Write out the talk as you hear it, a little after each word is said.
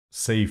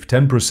Save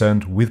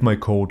 10% with my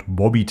code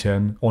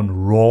BOBBY10 on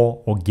raw,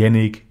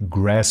 organic,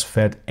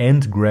 grass-fed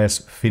and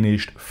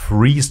grass-finished,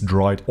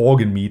 freeze-dried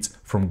organ meats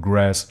from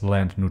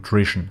Grassland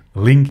Nutrition.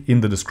 Link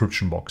in the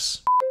description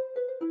box.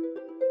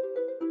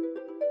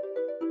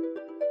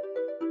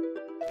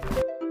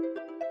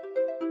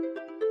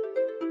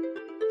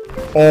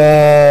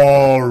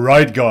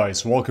 Alright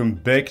guys, welcome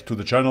back to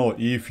the channel.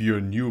 If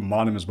you're new,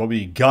 my name is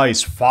Bobby.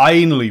 Guys,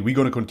 finally we're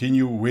gonna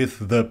continue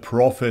with the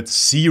Prophet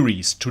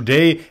series.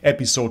 Today,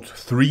 episode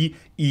 3,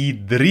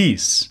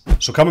 Idris.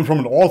 So coming from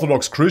an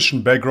Orthodox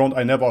Christian background,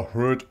 I never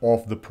heard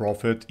of the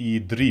Prophet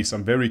Idris.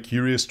 I'm very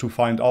curious to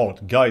find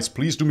out. Guys,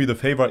 please do me the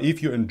favor,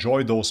 if you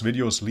enjoy those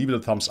videos, leave it a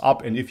thumbs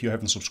up, and if you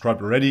haven't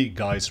subscribed already,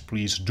 guys,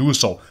 please do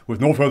so. With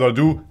no further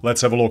ado,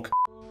 let's have a look.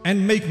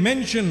 And make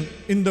mention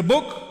in the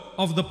book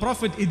of the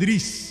Prophet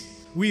Idris.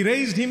 We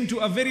raised him to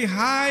a very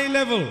high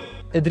level.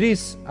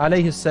 Idris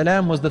alayhi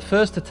salam was the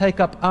first to take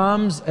up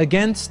arms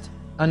against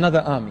another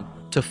army,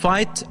 to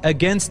fight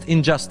against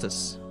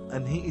injustice.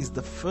 And he is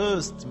the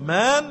first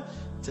man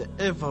to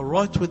ever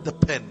write with the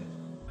pen.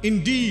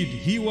 Indeed,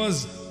 he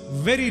was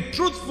very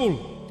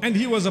truthful and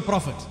he was a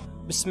prophet.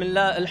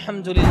 Bismillah,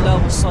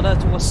 alhamdulillah,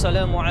 wassalatu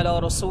wassalamu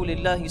ala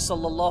rasulillah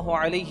sallallahu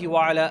alayhi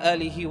wa ala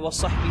alihi wa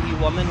sahbihi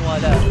wa man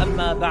wala,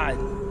 amma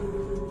ba'd.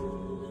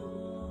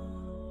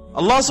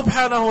 Allah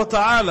subhanahu wa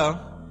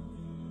ta'ala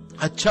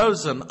had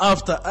chosen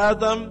after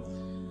Adam,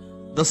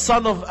 the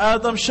son of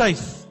Adam,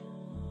 Shaith.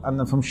 And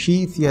then from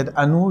Sheath he had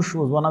Anush,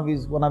 was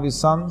one of his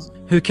sons,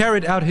 who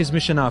carried out his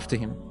mission after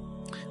him.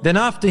 Then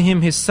after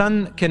him his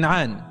son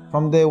Canaan.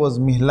 From there was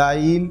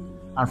Mihlail,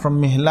 and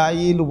from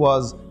Mihlail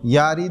was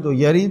Yarid or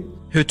Yarid,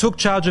 who took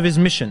charge of his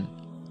mission.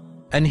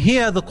 And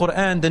here the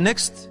Quran, the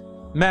next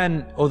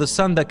man or the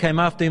son that came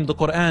after him, the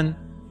Quran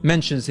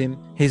mentions him.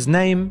 His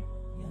name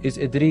is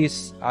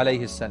Idris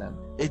alayhi salam.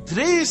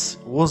 Idris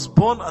was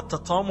born at the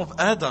time of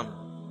Adam.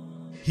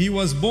 He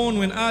was born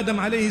when Adam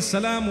alayhi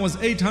salam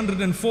was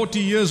 840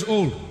 years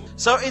old.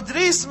 So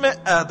Idris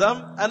met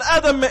Adam and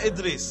Adam met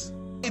Idris.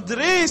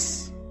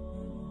 Idris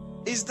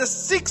is the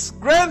sixth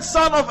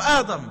grandson of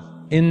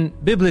Adam. In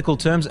biblical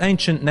terms,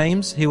 ancient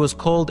names, he was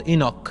called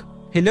Enoch.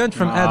 He learned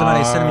from Adam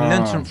alayhi salam, he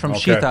learned from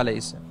Sheath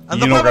alayhi salam.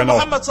 And the Prophet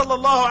Muhammad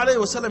sallallahu alayhi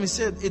wa sallam, he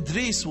said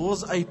Idris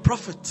was a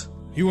prophet.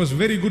 He was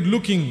very good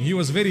looking, he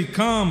was very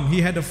calm,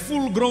 he had a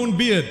full grown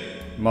beard.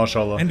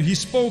 MashaAllah. And he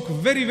spoke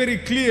very, very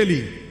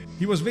clearly.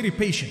 He was very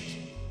patient.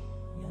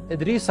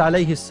 Idris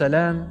alayhi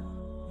salam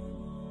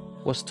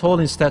was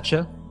tall in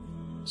stature,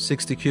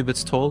 60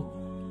 cubits tall.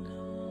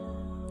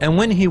 And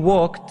when he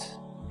walked,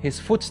 his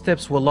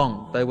footsteps were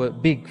long, they were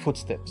big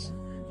footsteps.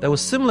 They were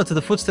similar to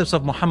the footsteps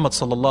of Muhammad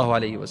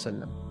sallallahu alayhi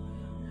wasallam.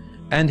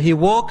 And he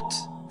walked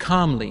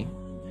calmly.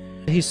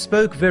 He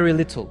spoke very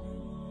little.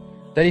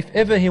 That if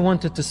ever he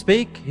wanted to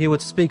speak, he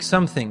would speak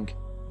something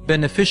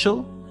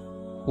beneficial,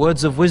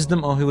 words of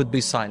wisdom, or he would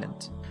be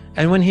silent.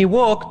 And when he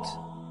walked,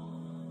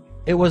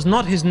 it was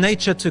not his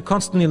nature to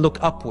constantly look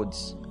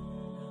upwards.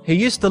 He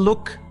used to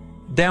look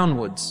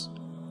downwards,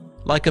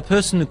 like a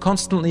person who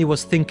constantly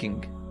was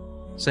thinking.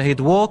 So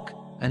he'd walk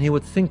and he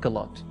would think a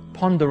lot,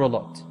 ponder a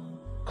lot,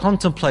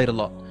 contemplate a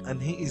lot.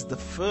 And he is the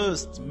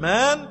first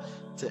man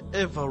to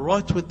ever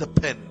write with the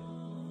pen.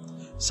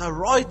 So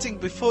writing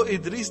before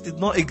Idris did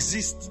not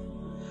exist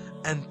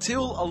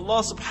until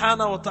Allah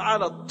subhanahu wa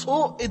ta'ala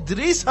taught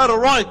Idris how to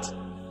write.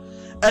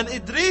 And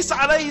Idris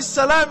alayhi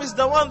salam is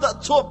the one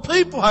that taught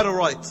people how to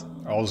write.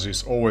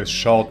 Aussies always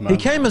shout, man. He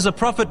came as a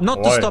prophet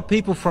not to stop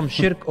people from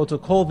shirk or to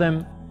call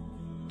them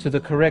to the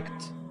correct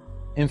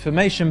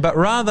information, but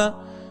rather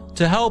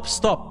to help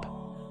stop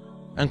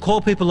and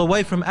call people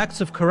away from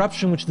acts of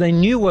corruption which they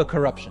knew were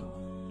corruption,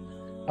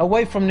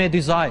 away from their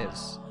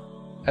desires,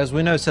 as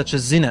we know, such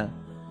as zina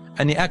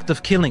and the act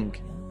of killing.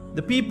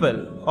 The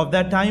people of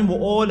that time were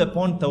all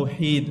upon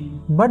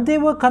Tawheed. But they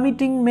were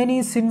committing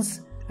many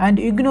sins and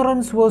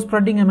ignorance was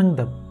spreading among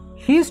them.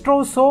 He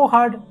strove so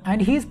hard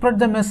and he spread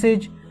the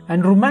message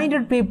and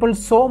reminded people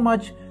so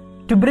much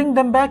to bring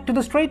them back to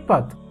the straight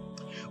path.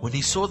 When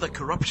he saw the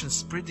corruption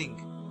spreading,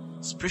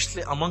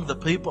 especially among the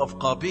people of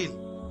Qabil,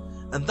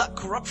 and that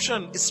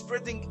corruption is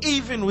spreading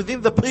even within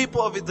the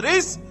people of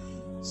Idris,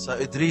 so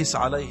Idris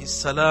alayhi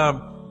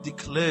salam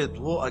declared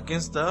war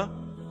against the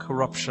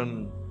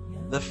corruption.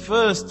 The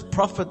first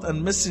prophet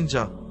and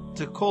messenger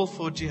to call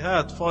for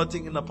jihad,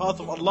 fighting in the path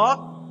of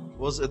Allah,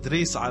 was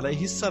Idris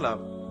alayhi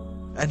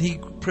salam. And he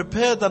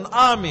prepared an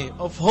army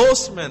of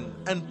horsemen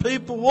and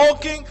people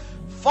walking,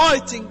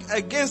 fighting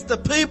against the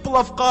people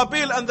of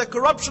Qabil and the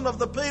corruption of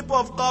the people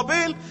of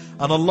Qabil.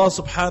 And Allah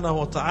subhanahu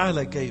wa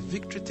ta'ala gave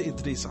victory to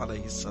Idris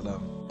alayhi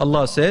salam.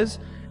 Allah says,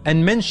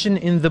 and mention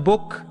in the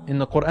book, in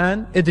the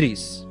Quran,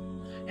 Idris.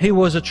 He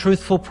was a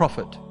truthful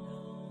prophet.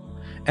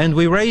 And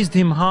we raised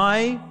him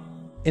high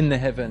in the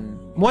heaven.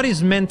 What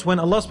is meant when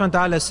Allah subhanahu wa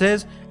ta'ala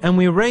says, and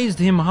we raised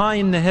him high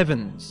in the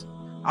heavens?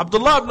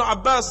 Abdullah ibn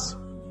Abbas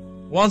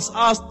once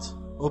asked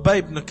Ubay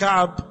ibn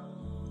Ka'ab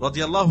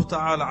radiallahu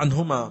ta'ala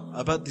anhuma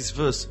about this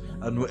verse,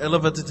 and we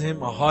elevated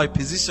him a high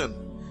position.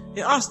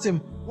 He asked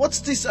him,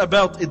 what's this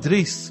about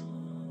Idris?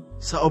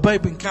 So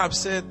Ubay bin Ka'b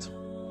said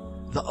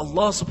that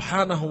Allah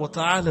subhanahu wa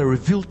ta'ala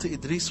revealed to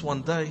Idris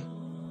one day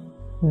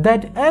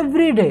that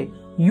every day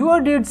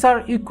your deeds are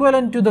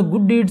equivalent to the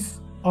good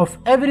deeds of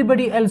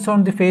everybody else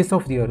on the face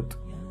of the earth.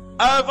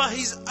 Over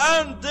his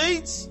own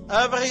deeds,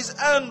 over his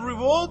own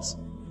rewards,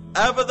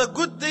 over the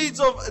good deeds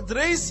of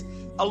Idris,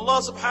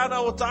 Allah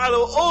subhanahu wa ta'ala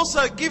will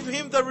also give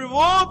him the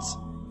rewards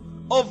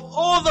of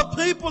all the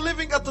people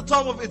living at the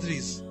time of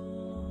Idris.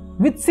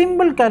 With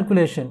simple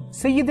calculation,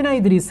 Sayyidina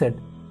Idris said,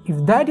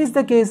 if that is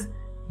the case,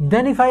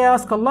 then if I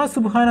ask Allah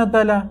subhanahu wa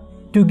ta'ala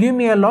to give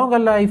me a longer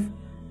life,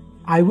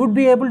 I would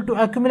be able to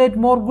accumulate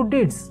more good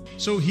deeds.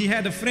 So he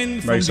had a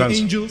friend from the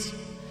angels,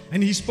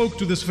 and he spoke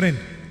to this friend.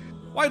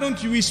 Why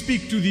don't we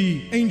speak to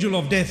the angel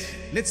of death?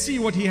 Let's see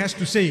what he has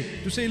to say.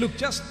 To say, look,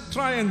 just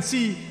try and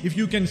see if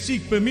you can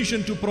seek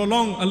permission to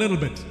prolong a little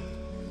bit.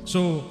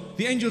 So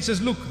the angel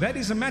says, look, that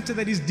is a matter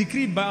that is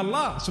decreed by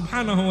Allah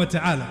subhanahu wa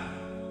ta'ala.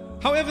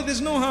 However,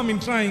 there's no harm in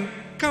trying.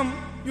 Come,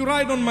 you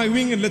ride on my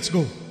wing and let's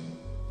go.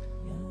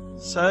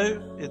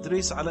 So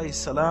Idris alayhi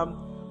salam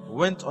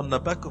went on the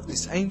back of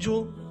this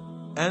angel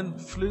and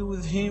flew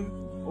with him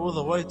all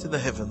the way to the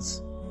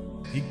heavens.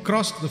 He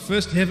crossed the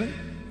first heaven,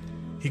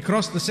 he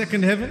crossed the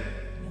second heaven,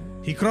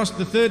 he crossed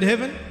the third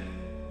heaven.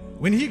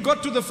 When he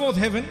got to the fourth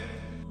heaven,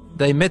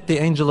 they met the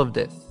angel of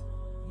death,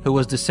 who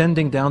was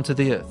descending down to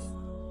the earth.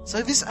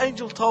 So this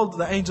angel told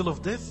the angel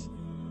of death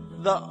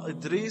that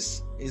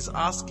Idris is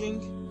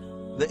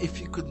asking that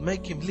if you could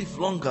make him live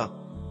longer.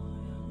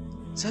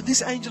 So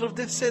this angel of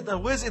death said,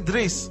 where's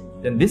Idris?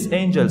 Then this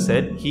angel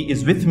said, he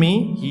is with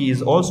me, he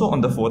is also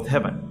on the fourth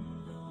heaven.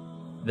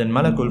 Then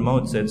Malakul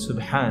Maut said,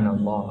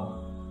 Subhanallah.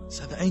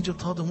 So the angel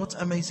told him, what's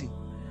amazing?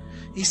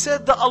 He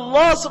said that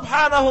Allah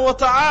subhanahu wa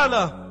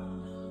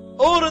ta'ala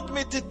ordered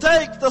me to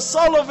take the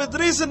soul of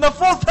Idris in the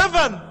fourth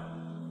heaven.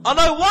 And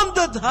I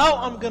wondered how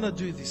I'm going to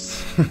do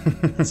this.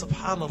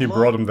 Subhanallah. He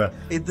brought him there.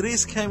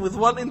 Idris came with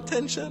one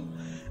intention.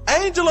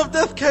 Angel of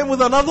death came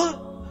with another.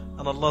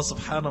 And Allah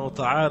subhanahu wa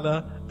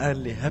ta'ala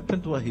only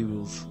happened what He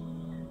wills.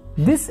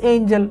 This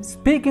angel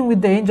speaking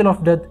with the angel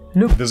of death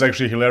looked. This is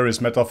actually a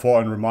hilarious metaphor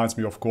and reminds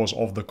me, of course,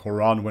 of the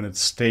Quran when it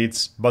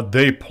states, but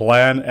they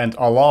plan and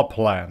Allah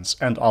plans,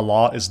 and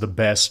Allah is the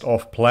best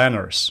of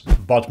planners.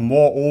 But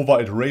moreover,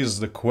 it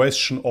raises the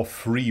question of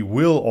free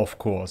will, of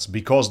course,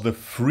 because the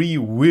free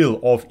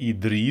will of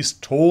Idris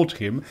told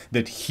him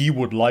that he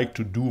would like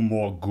to do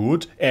more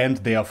good and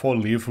therefore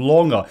live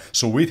longer.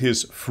 So with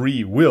his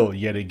free will,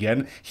 yet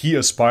again, he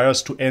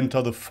aspires to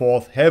enter the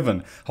fourth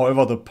heaven.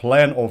 However, the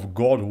plan of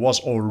God was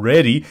already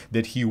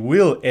that he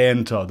will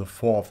enter the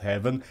fourth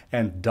heaven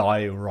and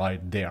die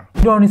right there.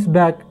 On his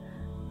back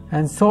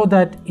and saw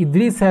that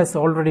Idris has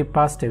already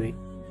passed away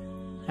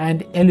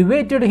and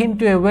elevated him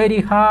to a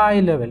very high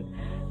level.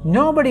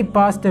 Nobody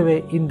passed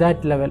away in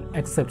that level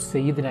except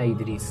Sayyidina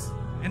Idris.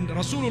 And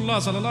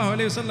Rasulullah sallallahu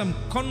alayhi wasallam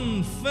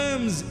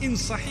confirms in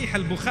Sahih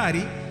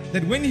al-Bukhari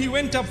that when he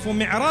went up for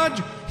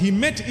Mi'raj, he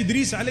met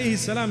Idris alayhi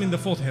salam in the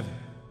fourth heaven.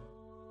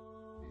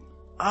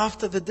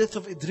 After the death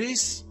of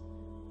Idris,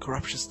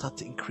 corruption started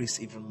to increase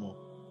even more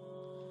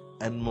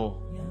and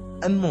more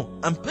and more,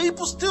 and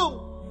people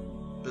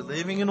still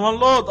believing in one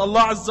Lord,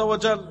 Allah Azza wa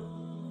Jal.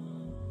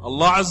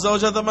 Allah Azza wa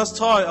Jal the most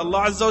high,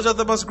 Allah Azza wa Jal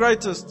the most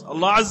greatest,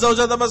 Allah Azza wa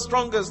Jal the most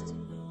strongest.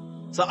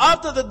 So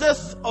after the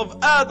death of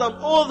Adam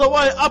all the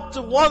way up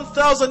to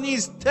 1,000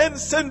 years, 10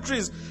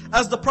 centuries,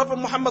 as the Prophet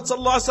Muhammad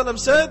sallallahu alaihi wasallam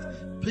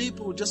said,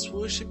 people just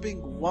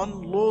worshipping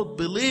one Lord,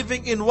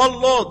 believing in one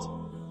Lord.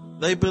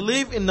 They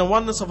believe in the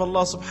oneness of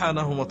Allah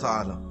subhanahu wa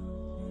ta'ala.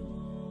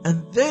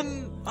 And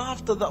then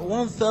after that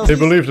 1,000... They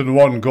believed in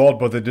one God,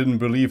 but they didn't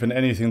believe in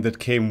anything that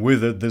came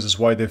with it. This is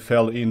why they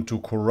fell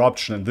into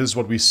corruption. And this is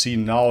what we see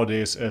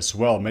nowadays as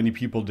well. Many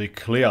people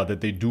declare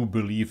that they do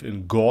believe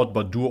in God,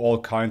 but do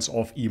all kinds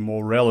of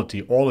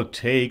immorality. All it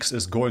takes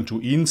is going to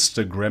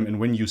Instagram, and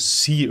when you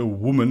see a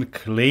woman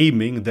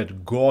claiming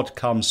that God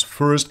comes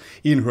first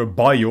in her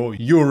bio,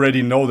 you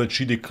already know that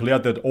she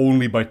declared that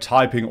only by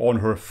typing on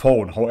her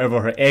phone.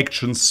 However, her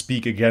actions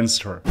speak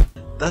against her.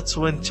 That's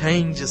when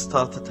changes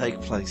start to take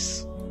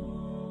place.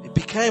 It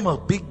became a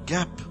big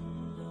gap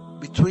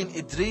between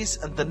Idris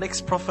and the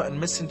next prophet and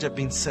messenger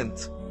being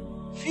sent.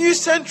 Few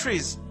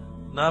centuries,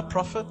 no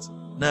prophet,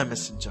 no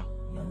messenger.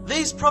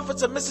 These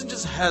prophets and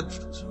messengers had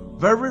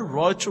very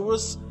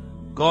righteous,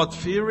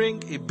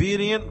 God-fearing,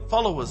 obedient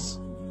followers.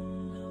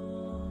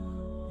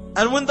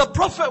 And when the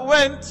prophet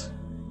went,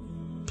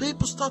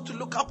 people start to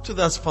look up to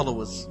those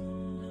followers.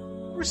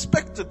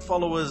 Respected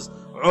followers,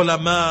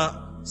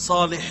 ulama,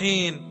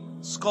 salihin,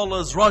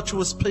 scholars,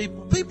 righteous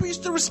people. People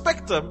used to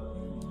respect them.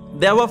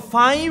 There were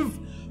 5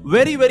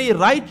 very, very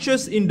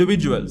righteous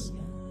individuals.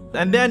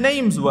 And their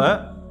names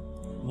were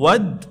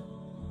Wad,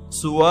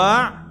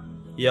 Suwa',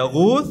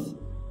 Yaghuth,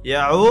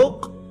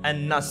 Ya'uq,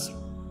 and Nasr.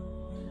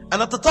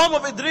 And at the time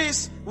of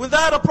Idris, when they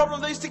had a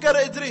problem, they used to go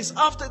to Idris.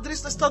 After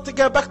Idris, they started to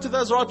go back to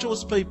those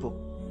righteous people.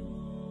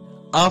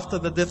 After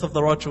the death of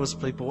the righteous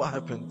people, what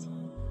happened?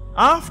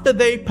 After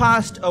they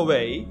passed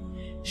away,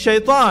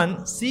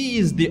 Shaitan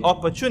seized the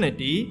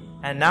opportunity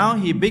And now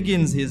he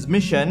begins his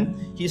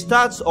mission. He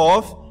starts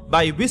off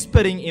by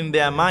whispering in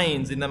their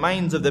minds, in the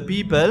minds of the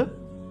people.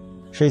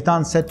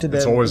 Shaitan said to them,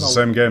 it's always the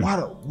same game.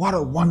 What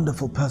a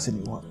wonderful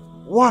person you are.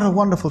 What a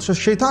wonderful. So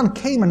Shaitan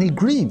came and he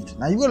grieved.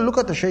 Now you've got to look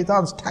at the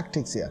Shaitan's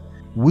tactics here.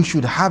 We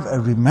should have a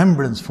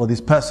remembrance for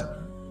this person.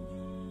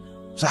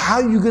 So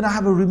how are you going to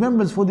have a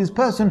remembrance for this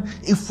person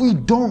if we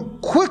don't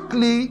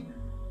quickly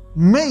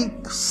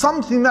make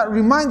something that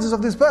reminds us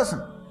of this person?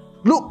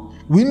 Look,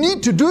 we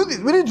need to do this.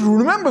 We need to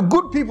remember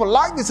good people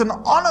like this and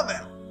honor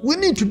them. We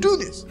need to do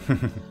this.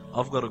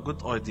 I've got a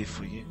good idea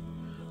for you.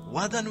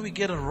 Why don't we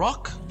get a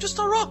rock? Just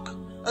a rock.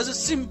 As a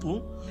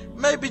simple.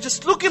 Maybe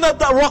just looking at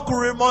that rock will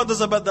remind us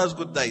about those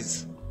good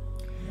days.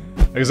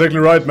 Exactly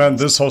right, man.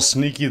 This is how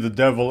sneaky the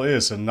devil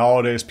is. And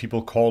nowadays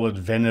people call it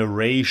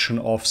veneration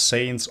of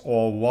saints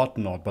or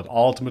whatnot. But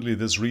ultimately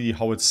this is really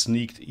how it's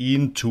sneaked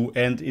into,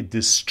 and it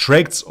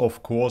distracts,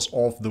 of course,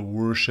 of the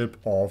worship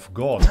of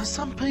God. And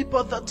some people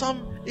at that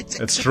time, it's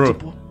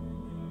acceptable.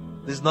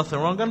 True. There's nothing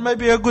wrong and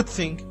maybe a good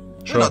thing.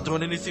 Sure. We're not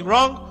doing anything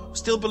wrong. We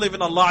still believe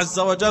in Allah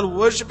Azza wa Jal,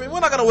 worship Him. We're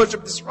not going to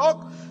worship this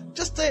rock.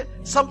 Just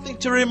something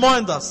to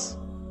remind us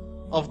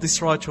of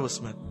this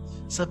righteous man.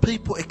 So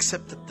people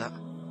accepted that.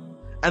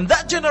 And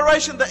that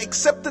generation that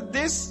accepted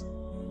this,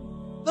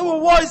 they were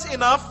wise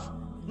enough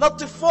not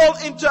to fall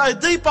into a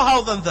deeper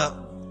hole than that.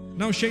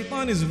 Now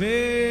Shaitan is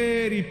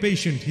very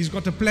patient. He's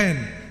got a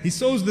plan. He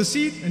sows the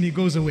seed and he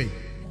goes away.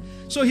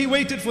 So he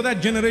waited for that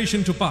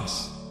generation to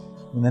pass.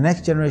 When the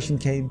next generation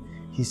came,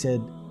 he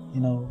said,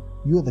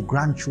 you're the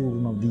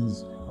grandchildren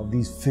of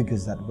these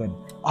figures that went,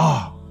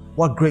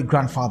 what great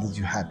grandfathers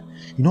you had.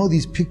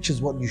 These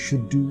pictures, what you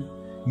should do,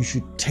 you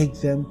should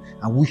take them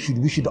and we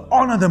should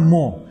honor them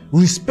more,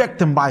 respect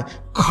them by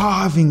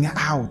carving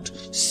out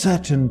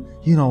certain,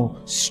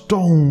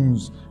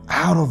 stones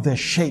out of the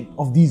shape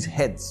of these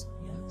heads.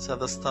 So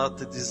they start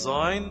to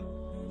design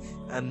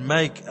and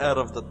make out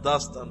of the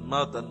dust and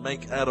mud and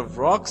make out of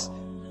rocks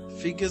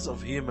figures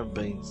of human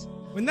beings.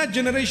 When that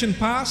generation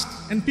passed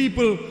and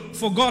people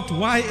forgot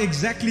why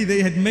exactly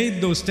they had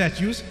made those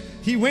statues,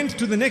 he went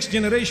to the next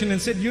generation and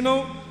said,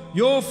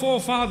 your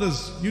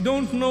forefathers, you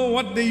don't know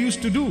what they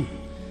used to do.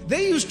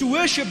 They used to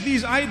worship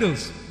these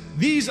idols.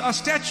 These are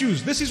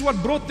statues. This is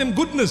what brought them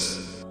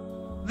goodness.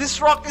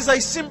 This rock is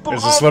a simple...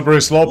 It's a slippery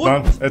slope,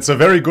 man. It's a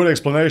very good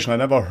explanation. I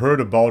never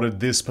heard about it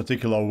this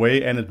particular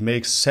way, and it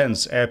makes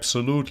sense,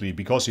 absolutely.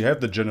 Because you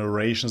have the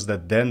generations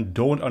that then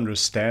don't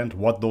understand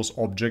what those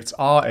objects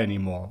are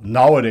anymore.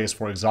 Nowadays,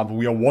 for example,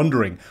 we are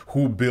wondering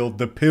who built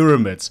the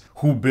pyramids,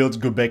 who built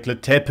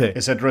Göbekli Tepe,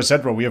 etc.,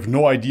 etc. We have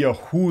no idea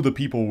who the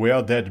people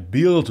were that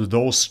built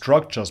those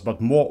structures.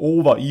 But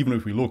moreover, even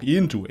if we look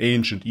into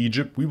ancient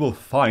Egypt, we will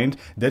find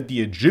that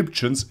the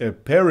Egyptians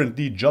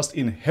apparently just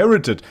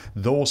inherited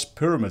those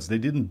pyramids. They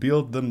didn't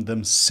build them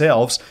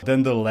themselves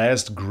than the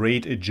last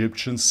great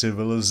Egyptian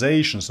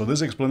civilization. So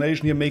this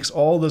explanation here makes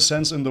all the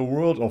sense in the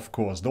world, of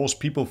course. Those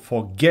people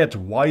forget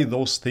why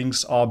those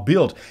things are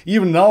built.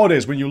 Even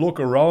nowadays, when you look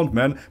around,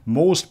 man,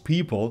 most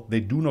people, they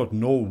do not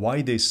know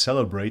why they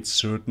celebrate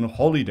certain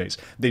holidays.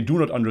 They do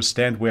not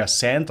understand where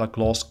Santa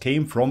Claus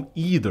came from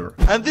either.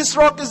 And this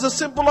rock is a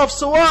symbol of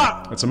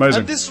Suwa'. That's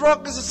amazing. And this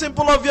rock is a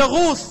symbol of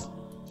Yaghuth.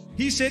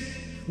 He said,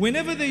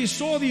 whenever they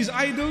saw these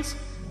idols,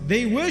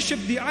 they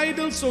worshipped the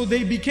idols, so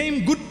they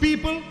became good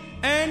people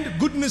and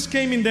goodness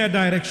came in their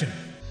direction.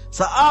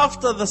 So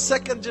after the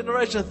second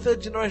generation,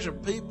 third generation,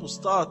 people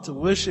start to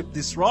worship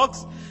these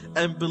rocks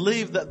and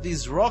believe that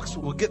these rocks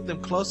will get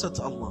them closer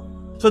to Allah.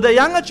 So the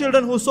younger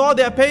children who saw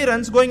their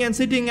parents going and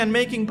sitting and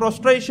making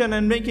prostration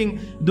and making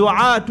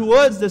dua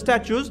towards the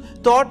statues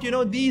thought,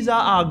 these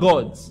are our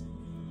gods.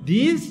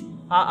 These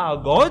are our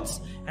gods,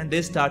 and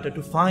they started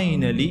to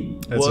finally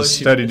worship. It's a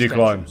steady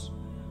decline.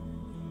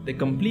 They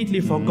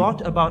completely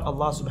forgot about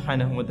Allah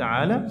subhanahu wa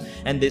ta'ala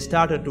and they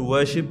started to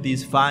worship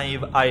these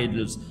 5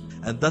 idols.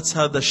 And that's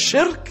how the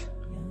shirk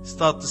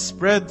started to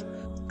spread,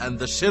 and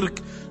the shirk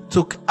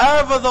took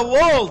over the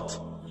world.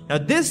 Now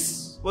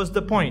this was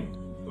the point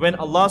when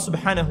Allah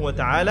subhanahu wa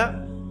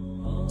ta'ala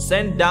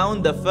sent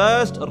down the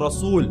first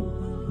Rasul,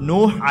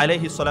 Nuh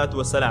alayhi salatu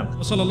wasalam.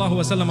 وصلى الله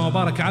وسلم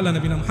وبارك على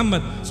نبينا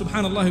محمد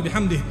سبحان الله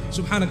بحمده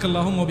سبحانك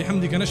اللهم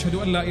وبحمدك نشهد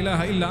أن لا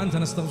إله إلا أنت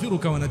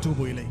نستغفرك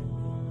ونتوب إليك.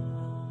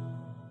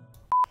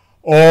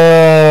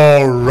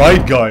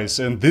 Alright guys,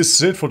 and this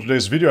is it for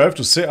today's video. I have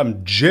to say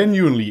I'm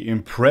genuinely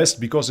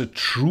impressed because it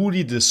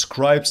truly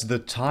describes the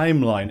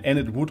timeline, and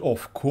it would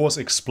of course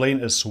explain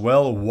as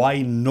well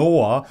why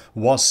Noah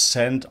was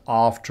sent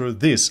after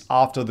this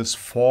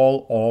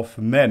fall of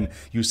men.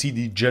 You see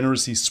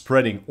degeneracy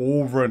spreading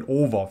over and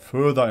over,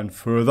 further and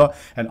further,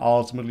 and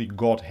ultimately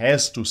God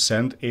has to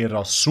send a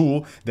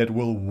Rasul that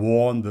will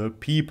warn the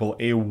people,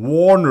 a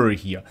warner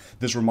here.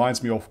 This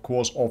reminds me of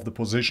course of the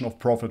position of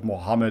Prophet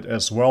Muhammad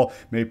as well.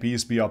 video, may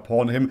peace be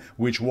upon him,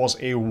 which was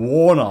a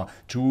warner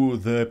to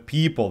the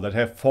people that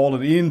have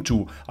fallen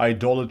into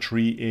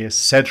idolatry,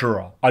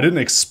 etc. I didn't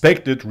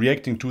expect it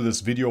reacting to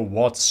this video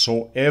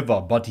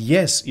whatsoever, but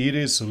yes, it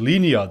is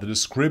linear, the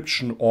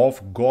description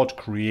of God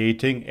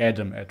creating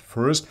Adam at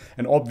first,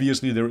 and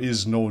obviously there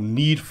is no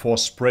need for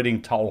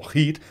spreading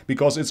Tawheed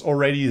because it's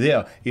already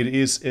there. It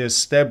is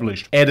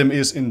established. Adam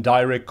is in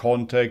direct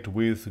contact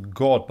with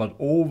God, but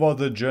over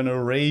the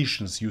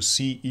generations you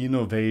see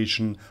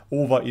innovation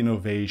over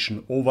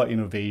innovation over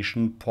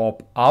innovation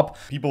pop up.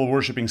 People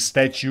worshipping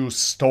statues,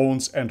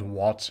 stones and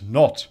what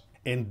not.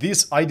 And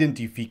this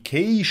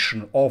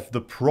identification of the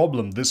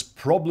problem, this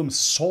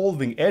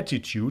problem-solving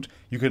attitude,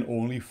 you can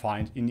only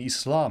find in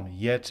Islam.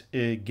 Yet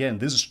again,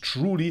 this is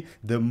truly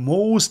the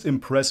most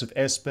impressive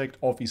aspect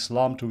of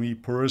Islam to me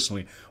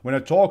personally. When I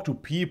talk to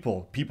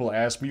people, people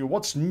ask me,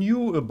 what's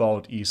new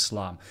about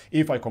Islam?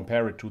 If I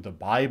compare it to the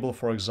Bible,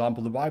 for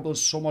example, the Bible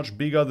is so much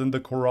bigger than the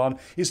Quran.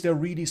 Is there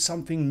really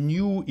something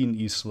new in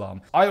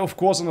Islam? I, of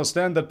course,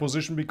 understand that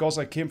position because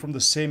I came from the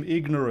same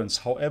ignorance.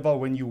 However,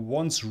 when you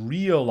once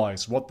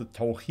realize what the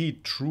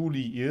Tawheed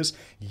truly is,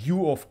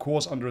 you of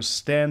course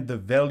understand the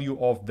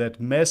value of that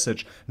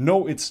message.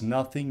 No, it's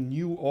nothing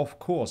new, of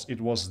course.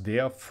 It was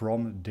there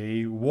from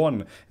day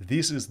one.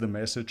 This is the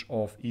message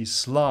of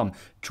Islam,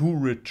 to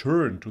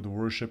return to the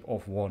worship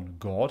of one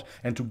God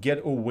and to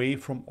get away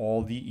from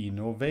all the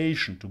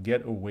innovation, to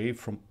get away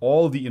from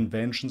all the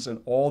inventions and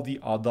all the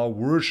other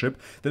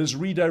worship that is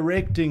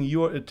redirecting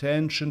your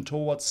attention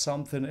towards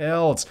something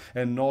else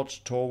and not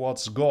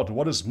towards God.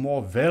 What is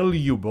more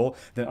valuable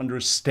than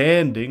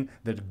understanding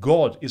that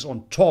God is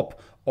on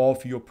top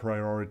of your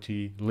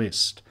priority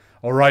list?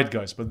 Alright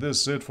guys, but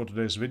this is it for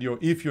today's video.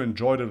 If you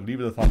enjoyed it, leave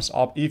it a thumbs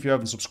up. If you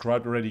haven't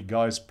subscribed already,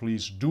 guys,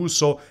 please do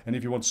so. And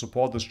if you want to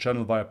support this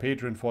channel via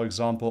Patreon, for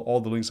example, all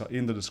the links are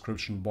in the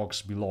description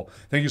box below.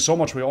 Thank you so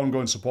much for your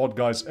ongoing support,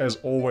 guys. As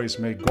always,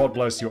 may God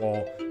bless you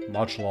all.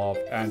 Much love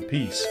and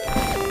peace.